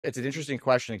It's an interesting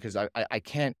question because I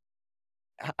can't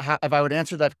if I would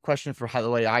answer that question for how the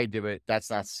way I do it, that's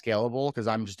not scalable because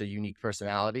I'm just a unique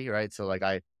personality, right? So like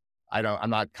I'm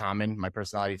not common. My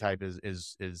personality type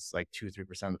is like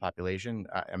 2-3% of the population.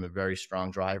 I'm a very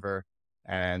strong driver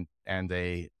and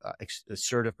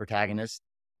assertive protagonist.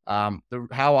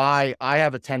 How I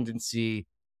have a tendency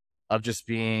of just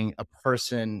being a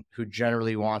person who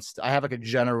generally wants to, I have like a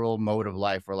general mode of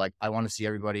life where like I want to see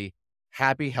everybody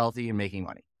happy, healthy, and making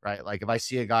money, right? Like if I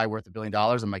see a guy worth $1 billion,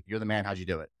 I'm like, you're the man, how'd you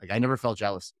do it? Like I never felt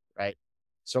jealous, right?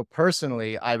 So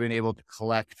personally, I've been able to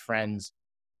collect friends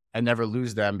and never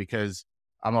lose them because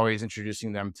I'm always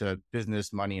introducing them to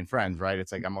business, money, and friends, right?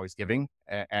 It's like I'm always giving.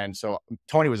 And so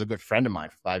Tony was a good friend of mine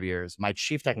for 5 years. My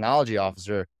chief technology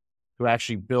officer, who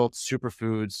actually built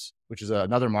Superfoods, which is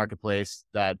another marketplace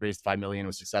that raised 5 million,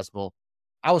 was successful.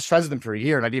 I was friends with him for a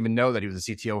year, and I didn't even know that he was a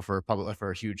CTO for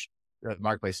a huge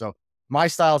marketplace. So my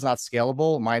style is not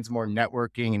scalable. Mine's more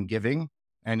networking and giving.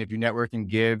 And if you network and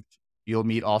give, you'll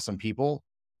meet awesome people.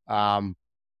 Um,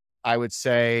 I would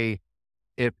say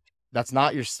if that's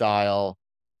not your style,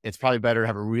 it's probably better to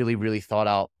have a really, really thought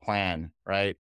out plan, right?